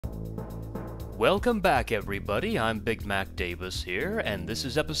Welcome back, everybody. I'm BigMacDavis here, and this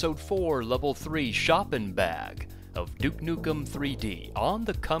is episode 4, level 3 shopping bag of Duke Nukem 3D on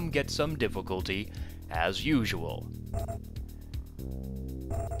the Come Get Some difficulty, as usual.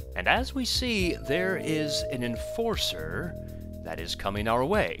 And as we see, there is an enforcer that is coming our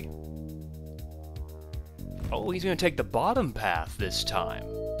way. Oh, he's going to take the bottom path this time.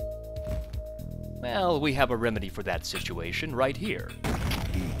 Well, we have a remedy for that situation right here.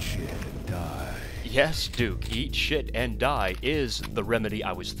 Eat shit and die. Yes, Duke, eat shit and die is the remedy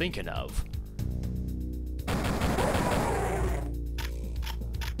I was thinking of.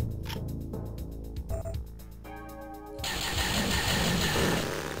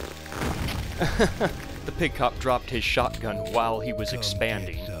 The pig cop dropped his shotgun while he was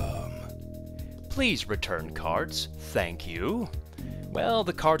expanding. Please return carts, thank you. Well,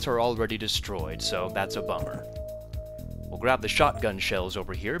 the carts are already destroyed, so that's a bummer. We'll grab the shotgun shells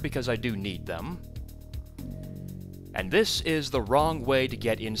over here because I do need them. And this is the wrong way to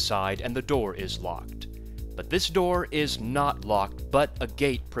get inside, and the door is locked. But this door is not locked, but a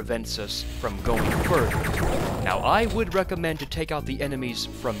gate prevents us from going further. Now, I would recommend to take out the enemies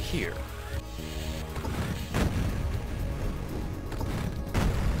from here.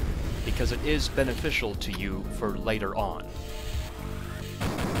 Because it is beneficial to you for later on.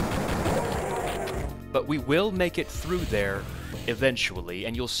 But we will make it through there eventually,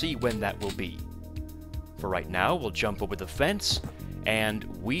 and you'll see when that will be. For right now, we'll jump over the fence, and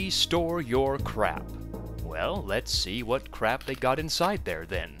we store your crap. Well, let's see what crap they got inside there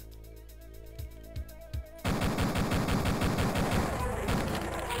then.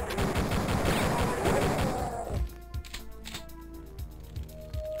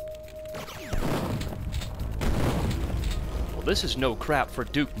 This is no crap for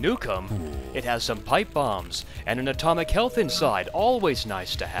Duke Nukem. It has some pipe bombs and an atomic health inside, always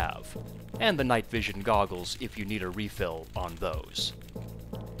nice to have. And the night vision goggles if you need a refill on those.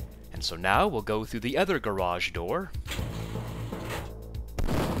 And so now we'll go through the other garage door.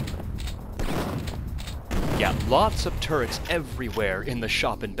 Yeah, lots of turrets everywhere in the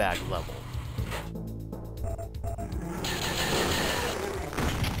shopping bag level.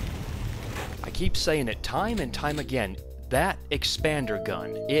 I keep saying it time and time again. That expander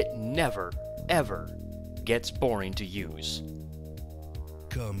gun, it never, ever gets boring to use.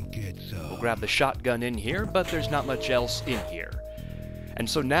 Come get some. We'll grab the shotgun in here, but there's not much else in here. And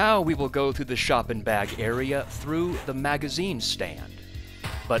so now we will go through the shopping bag area through the magazine stand.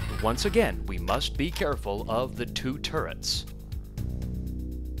 But once again, we must be careful of the two turrets.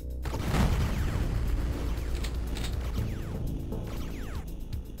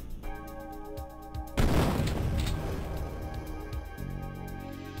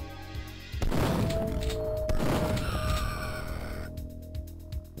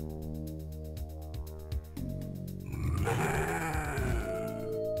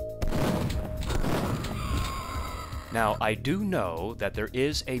 Now, I do know that there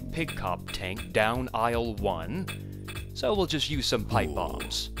is a pig cop tank down aisle 1, so we'll just use some pipe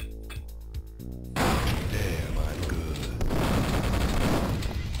bombs. Damn, I'm good.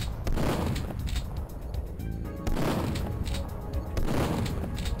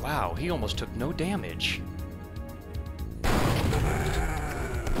 Wow, he almost took no damage.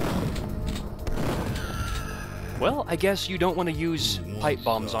 Well, I guess you don't want to use pipe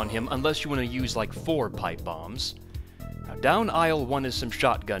bombs on him unless you want to use like 4 pipe bombs. Now, down aisle 1 is some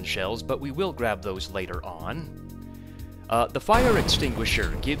shotgun shells, but we will grab those later on. The fire extinguisher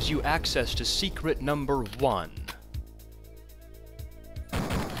gives you access to secret number 1.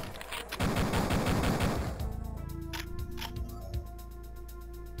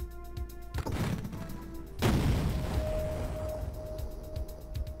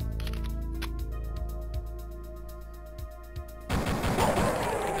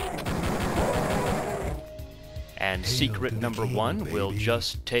 And secret number 1 will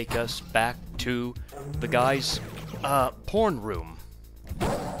just take us back to the guy's, porn room.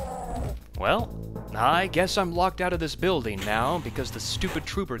 Well, I guess I'm locked out of this building now because the stupid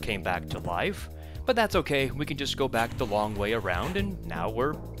trooper came back to life. But that's okay, we can just go back the long way around, and now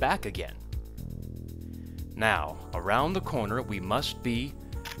we're back again. Now, around the corner, we must be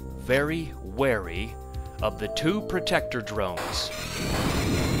very wary of the 2 protector drones.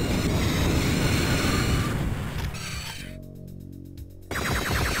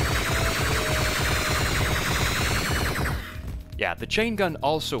 Yeah, the chain gun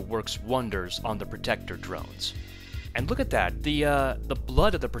also works wonders on the protector drones. And look at that, the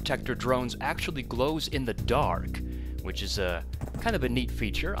blood of the protector drones actually glows in the dark, which is a kind of a neat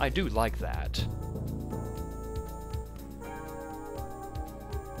feature. I do like that.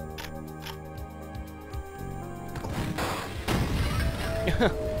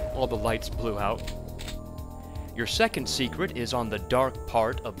 All the lights blew out. Your second secret is on the dark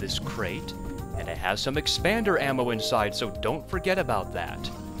part of this crate, and it has some expander ammo inside, so don't forget about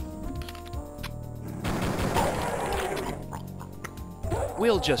that.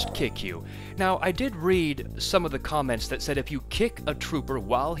 We'll just kick you. Now, I did read some of the comments that said if you kick a trooper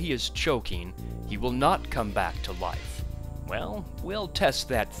while he is choking, he will not come back to life. Well, we'll test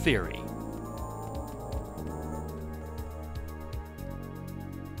that theory.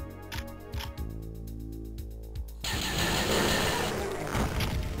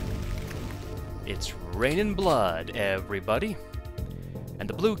 It's raining blood, everybody. And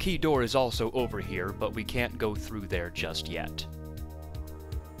the blue key door is also over here, but we can't go through there just yet.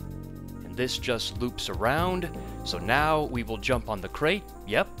 And this just loops around, so now we will jump on the crate.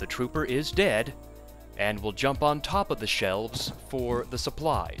 Yep, the trooper is dead. And we'll jump on top of the shelves for the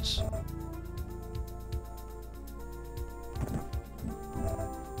supplies.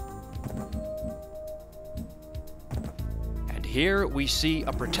 And here we see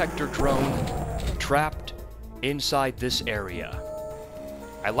a protector drone trapped inside this area.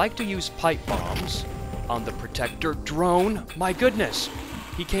 I like to use pipe bombs on the protector drone. My goodness,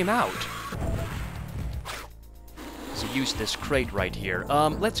 he came out. So use this crate right here.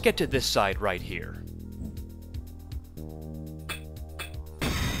 Let's get to this side right here.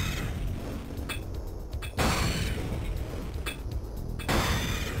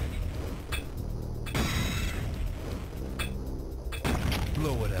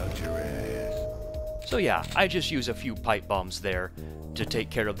 Blow it out your ass. So yeah, I just use a few pipe bombs there to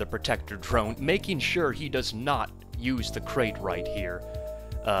take care of the protector drone, making sure he does not use the crate right here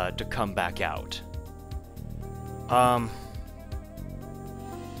to come back out. What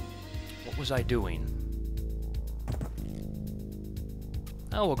was I doing?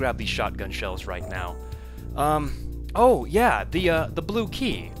 Oh, we'll grab these shotgun shells right now. Oh yeah, the blue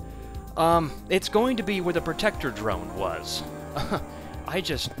key. It's going to be where the protector drone was. I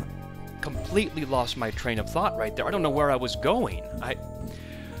just completely lost my train of thought right there. I don't know where I was going.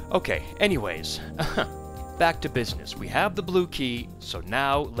 Okay, anyways. Back to business. We have the blue key, so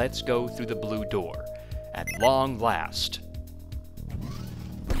now let's go through the blue door. At long last.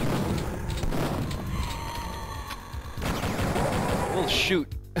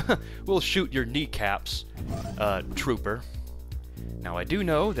 We'll shoot your kneecaps, trooper. Now I do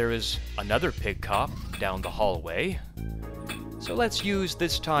know there is another pig cop down the hallway. So let's use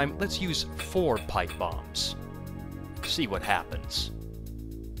 4 pipe bombs. See what happens.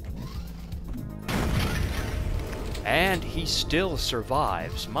 And he still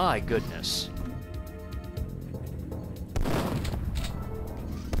survives, my goodness.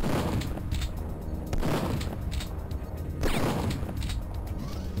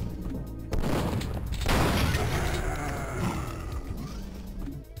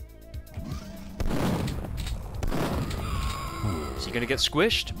 Is he gonna get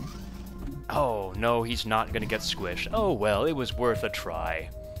squished? Oh, no, he's not gonna get squished. Oh, well, it was worth a try.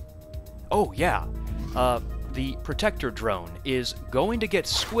 Oh, yeah. The protector drone is going to get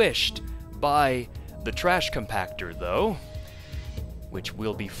squished by the trash compactor, though, which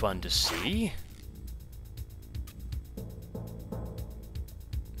will be fun to see.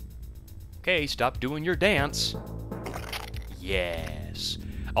 Okay, stop doing your dance. Yes,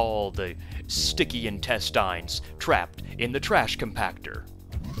 all the sticky intestines trapped in the trash compactor.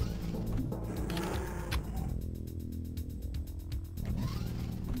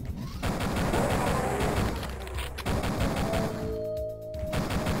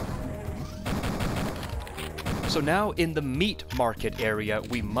 So now in the meat market area,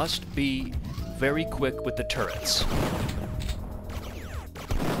 we must be very quick with the turrets.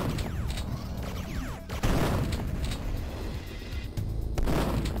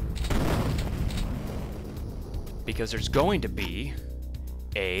 Because there's going to be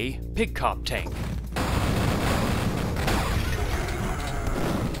a pig cop tank.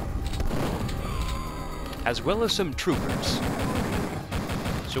 As well as some troopers.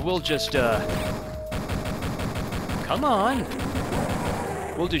 So we'll just, come on!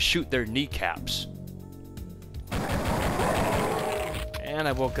 We'll just shoot their kneecaps. And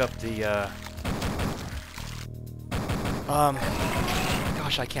I woke up the,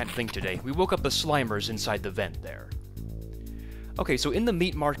 gosh, I can't think today. We woke up the Slimers inside the vent there. Okay, so in the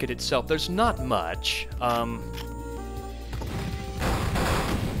meat market itself, there's not much.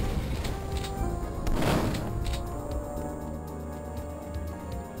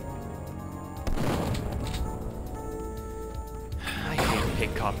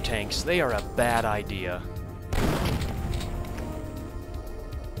 Pig cop tanks, they are a bad idea.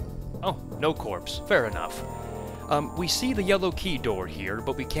 Oh, no corpse. Fair enough. We see the yellow key door here,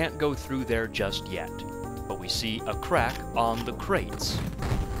 but we can't go through there just yet. But we see a crack on the crates.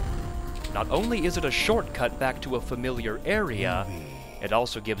 Not only is it a shortcut back to a familiar area, it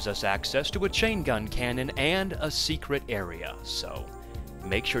also gives us access to a chain gun cannon and a secret area, so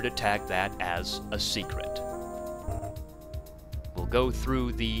make sure to tag that as a secret. We'll go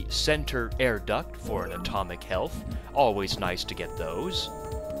through the center air duct for an atomic health, always nice to get those.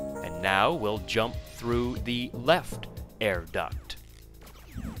 And now we'll jump through the left air duct.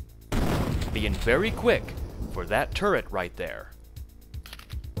 Being very quick for that turret right there.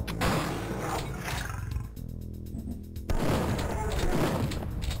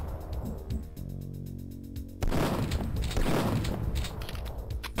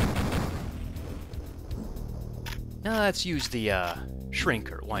 Now let's use the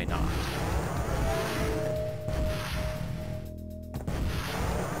shrinker, why not?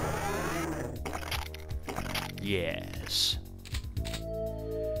 Yes.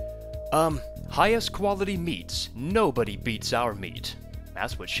 Highest quality meats. Nobody beats our meat.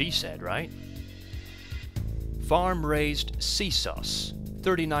 That's what she said, right? Farm-raised sea sauce.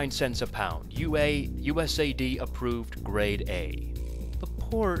 39 cents a pound. USAID approved grade A. The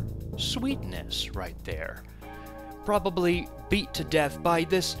poor sweetness right there. Probably beat to death by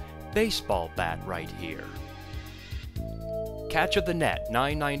this baseball bat right here. Catch of the net,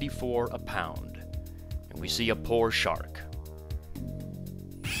 $9.94 a pound. And we see a poor shark.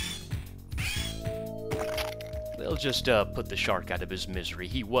 They'll just put the shark out of his misery.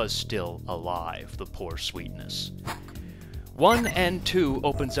 He was still alive, the poor sweetness. 1 and 2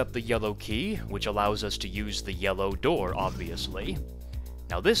 opens up the yellow key, which allows us to use the yellow door, obviously.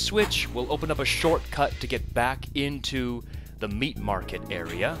 Now this switch will open up a shortcut to get back into the meat market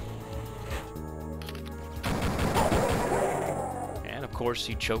area. And of course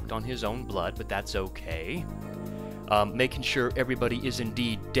he choked on his own blood, but that's okay. Making sure everybody is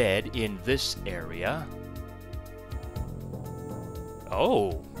indeed dead in this area.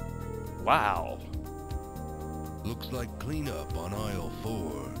 Oh, wow. Looks like cleanup on aisle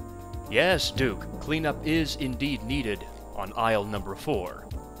 4. Yes, Duke, cleanup is indeed needed on aisle number 4.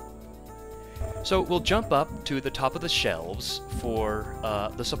 So we'll jump up to the top of the shelves for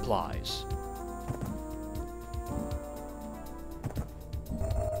the supplies.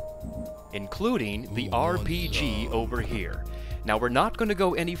 Including the RPG over here. Now we're not going to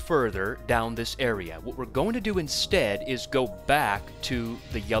go any further down this area. What we're going to do instead is go back to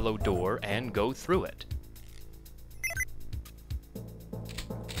the yellow door and go through it.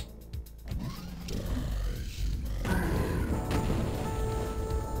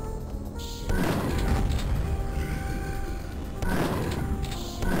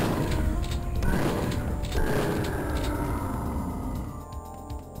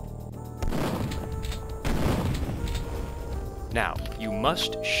 Now, you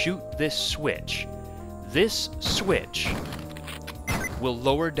must shoot this switch. This switch will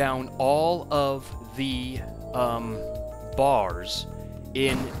lower down all of the bars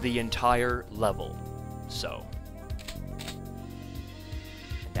in the entire level. So,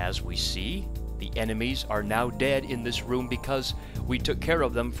 as we see, the enemies are now dead in this room because we took care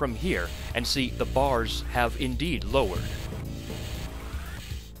of them from here. And see, the bars have indeed lowered.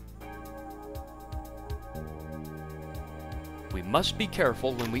 We must be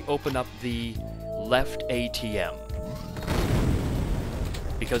careful when we open up the left ATM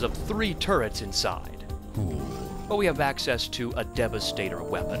because of 3 turrets inside. Cool. But we have access to a Devastator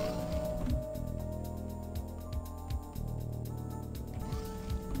weapon.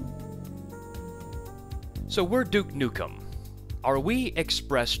 So we're Duke Nukem. Are we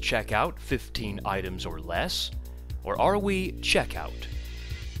express checkout, 15 items or less? Or are we checkout?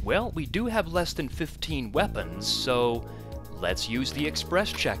 Well, we do have less than 15 weapons, so let's use the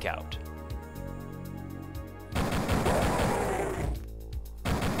express checkout.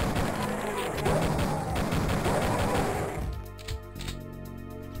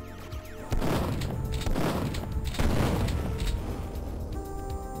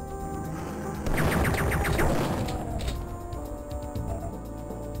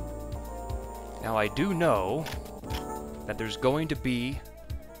 Now I do know that there's going to be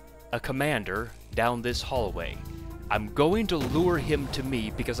a commander down this hallway. I'm going to lure him to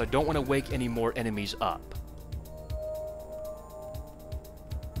me because I don't want to wake any more enemies up.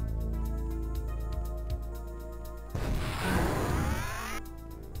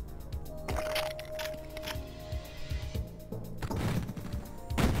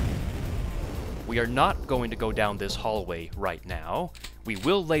 We are not going to go down this hallway right now. We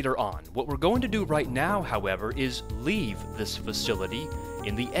will later on. What we're going to do right now, however, is leave this facility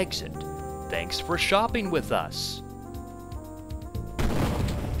in the exit. Thanks for shopping with us.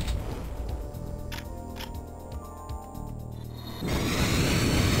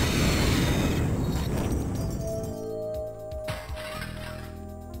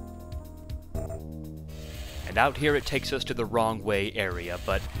 And out here it takes us to the wrong way area,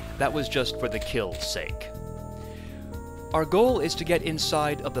 but that was just for the kill's sake. Our goal is to get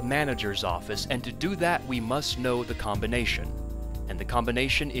inside of the manager's office, and to do that we must know the combination. And the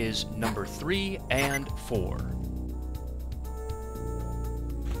combination is number 3 and 4.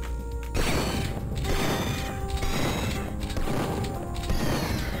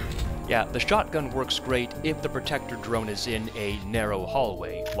 Yeah, the shotgun works great if the protector drone is in a narrow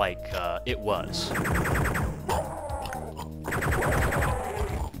hallway, like it was.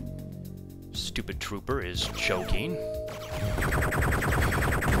 Stupid trooper is choking.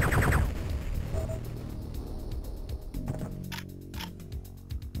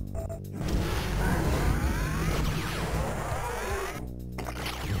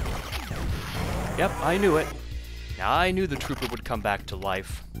 Yep, I knew it. I knew the trooper would come back to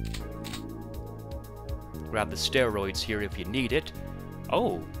life. Grab the steroids here if you need it.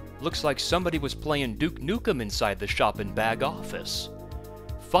 Oh, looks like somebody was playing Duke Nukem inside the shopping bag office.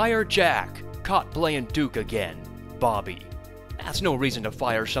 Fire Jack! Caught playing Duke again. Bobby. That's no reason to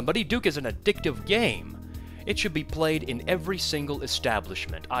fire somebody. Duke is an addictive game. It should be played in every single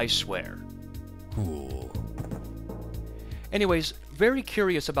establishment, I swear. Cool. Anyways, very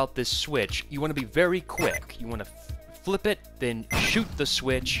curious about this switch. You want to be very quick. You want to flip it, then shoot the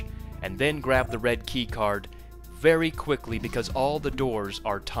switch, and then grab the red key card very quickly because all the doors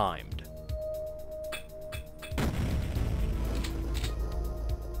are timed.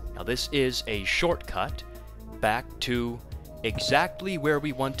 Now this is a shortcut back to exactly where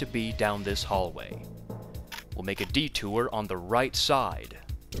we want to be down this hallway. We'll make a detour on the right side.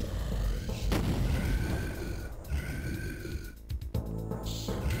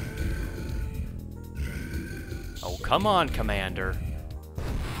 Oh, come on, Commander.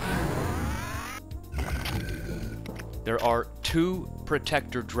 There are 2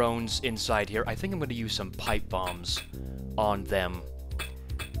 protector drones inside here. I think I'm going to use some pipe bombs on them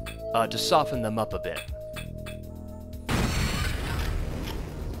to soften them up a bit.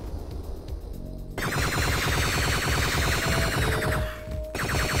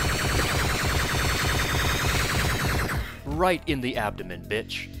 Right in the abdomen,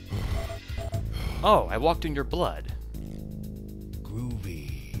 bitch. Oh, I walked in your blood.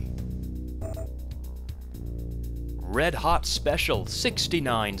 Groovy. Red Hot Special,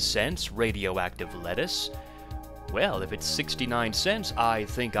 69 cents, radioactive lettuce. Well, if it's 69 cents, I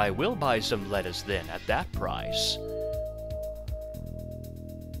think I will buy some lettuce then at that price.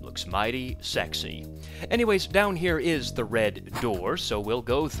 Looks mighty sexy. Anyways, down here is the red door, so we'll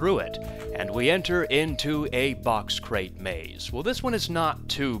go through it. And we enter into a box crate maze. Well, this one is not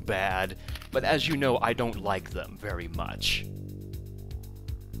too bad, but as you know, I don't like them very much.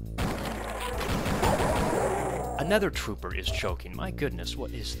 Another trooper is choking. My goodness,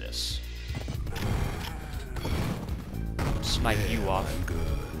 what is this? Snipe you off,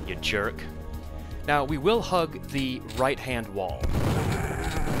 you jerk. Now, we will hug the right-hand wall.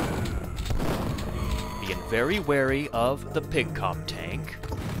 Being very wary of the pig cop tank.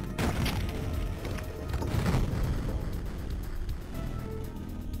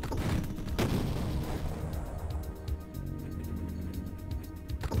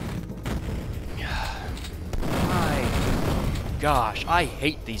 My gosh, I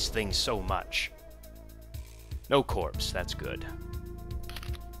hate these things so much. No corpse, that's good.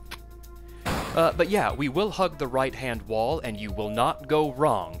 But yeah, we will hug the right-hand wall, and you will not go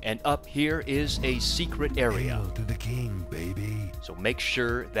wrong. And up here is a secret area. Hail to the king, baby. So make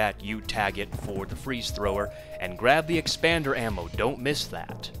sure that you tag it for the freeze thrower, and grab the expander ammo. Don't miss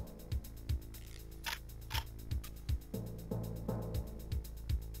that.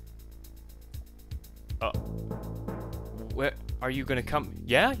 Where are you gonna come?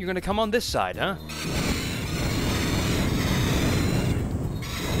 Yeah, you're gonna come on this side, huh?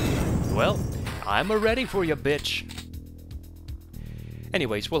 Well, I'm a-ready for you, bitch.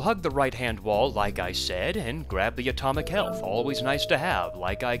 Anyways, we'll hug the right-hand wall, like I said, and grab the atomic health. Always nice to have,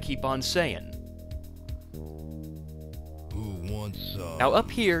 like I keep on saying. Who wants some? Now, up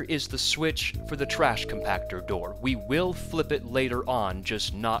here is the switch for the trash compactor door. We will flip it later on,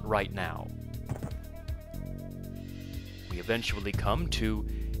 just not right now. We eventually come to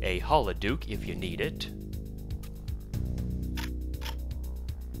a holoduke if you need it.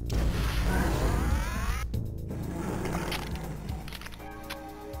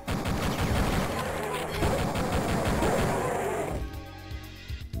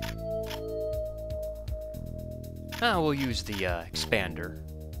 We'll use the expander.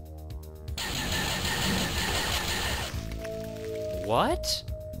 What?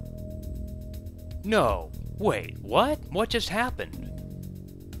 No. Wait, what? What just happened?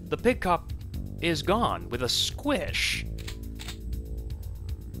 The pig cop is gone with a squish.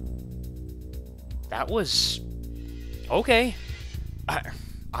 That was... okay.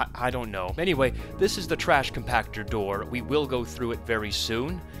 I don't know. Anyway, this is the trash compactor door. We will go through it very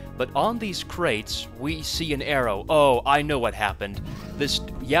soon. But on these crates, we see an arrow. Oh, I know what happened.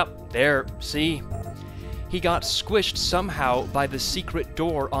 Yep, there, see? He got squished somehow by the secret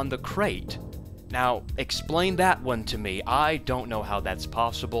door on the crate. Now, explain that one to me. I don't know how that's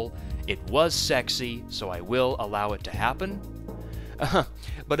possible. It was sexy, so I will allow it to happen.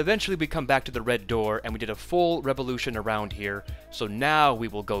 But eventually we come back to the red door, and we did a full revolution around here, so now we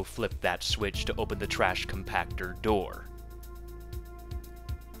will go flip that switch to open the trash compactor door.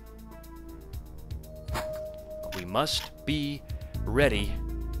 We must be ready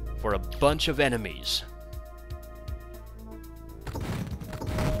for a bunch of enemies.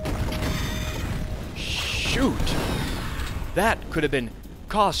 Shoot! That could have been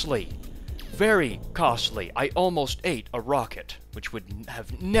costly. Very costly. I almost ate a rocket, which would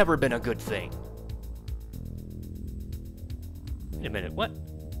have never been a good thing. Wait a minute, what?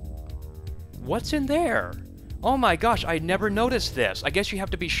 What's in there? Oh my gosh, I never noticed this. I guess you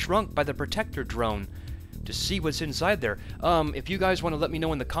have to be shrunk by the protector drone to see what's inside there. If you guys want to let me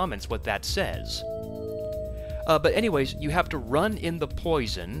know in the comments what that says. But anyways, you have to run in the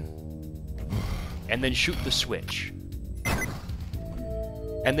poison and then shoot the switch.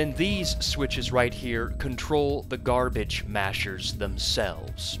 And then these switches right here control the garbage mashers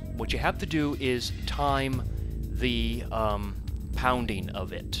themselves. What you have to do is time the pounding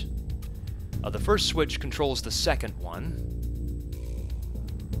of it. The first switch controls the second one.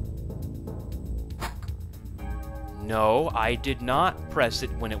 No, I did not press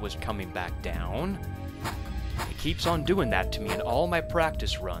it when it was coming back down. It keeps on doing that to me in all my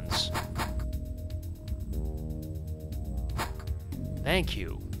practice runs. Thank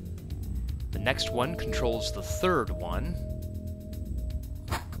you. The next one controls the third one.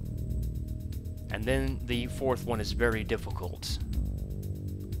 And then the fourth one is very difficult.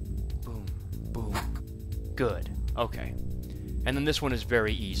 Boom, boom. Good. Okay. And then this one is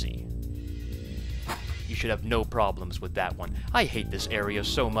very easy. You should have no problems with that one. I hate this area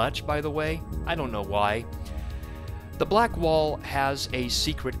so much, by the way. I don't know why. The black wall has a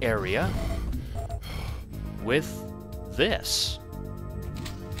secret area with this.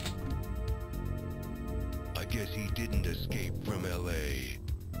 I guess he didn't escape from LA.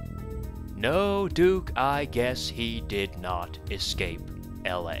 No, Duke, I guess he did not escape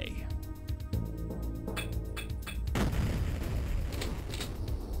LA.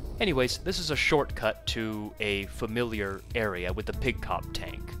 Anyways, this is a shortcut to a familiar area with the pig cop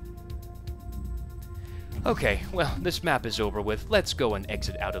tank. Okay, well, this map is over with. Let's go and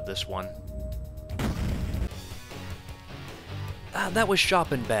exit out of this one. That was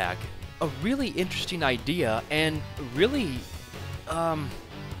Shopping Bag. A really interesting idea, and really,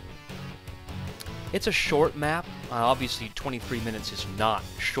 it's a short map. Obviously, 23 minutes is not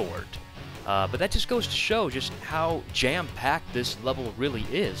short. But that just goes to show just how jam-packed this level really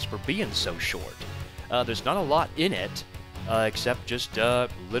is for being so short. There's not a lot in it, except just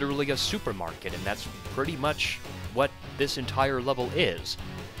literally a supermarket, and that's pretty much what this entire level is.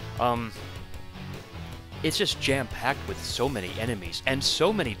 It's just jam-packed with so many enemies, and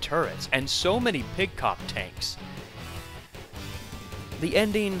so many turrets, and so many pig cop tanks. The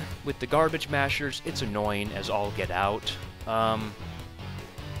ending with the garbage mashers, it's annoying as all get out.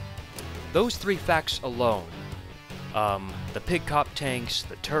 Those three facts alone, the pig cop tanks,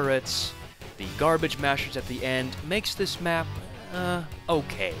 the turrets, the garbage mashers at the end, makes this map,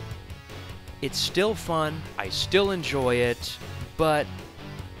 okay. It's still fun, I still enjoy it, but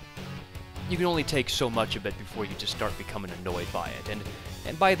you can only take so much of it before you just start becoming annoyed by it.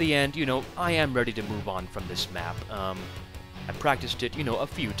 And by the end, you know, I am ready to move on from this map. I practiced it, you know, a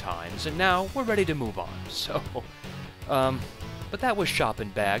few times, and now we're ready to move on. So, but that was Shopping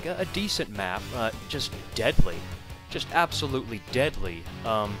Bag, a decent map, just deadly. Just absolutely deadly.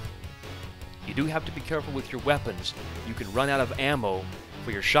 You do have to be careful with your weapons. You can run out of ammo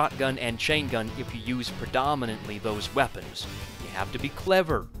for your shotgun and chain gun if you use predominantly those weapons. You have to be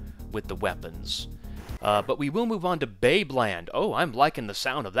clever with the weapons. But we will move on to Babeland. Oh, I'm liking the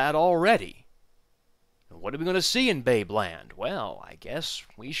sound of that already. What are we going to see in Babeland? Well, I guess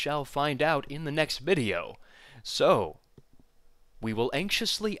we shall find out in the next video. So, we will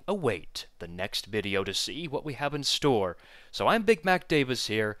anxiously await the next video to see what we have in store. So I'm BigMacDavis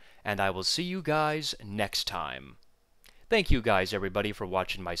here, and I will see you guys next time. Thank you guys, everybody, for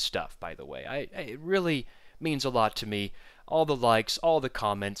watching my stuff, by the way. It really means a lot to me. All the likes, all the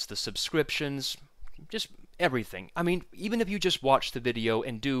comments, the subscriptions, just everything. I mean, even if you just watch the video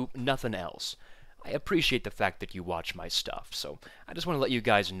and do nothing else, I appreciate the fact that you watch my stuff. So I just want to let you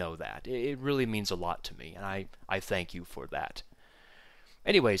guys know that. It really means a lot to me, and I thank you for that.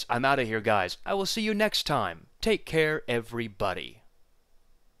 Anyways, I'm out of here, guys. I will see you next time. Take care, everybody.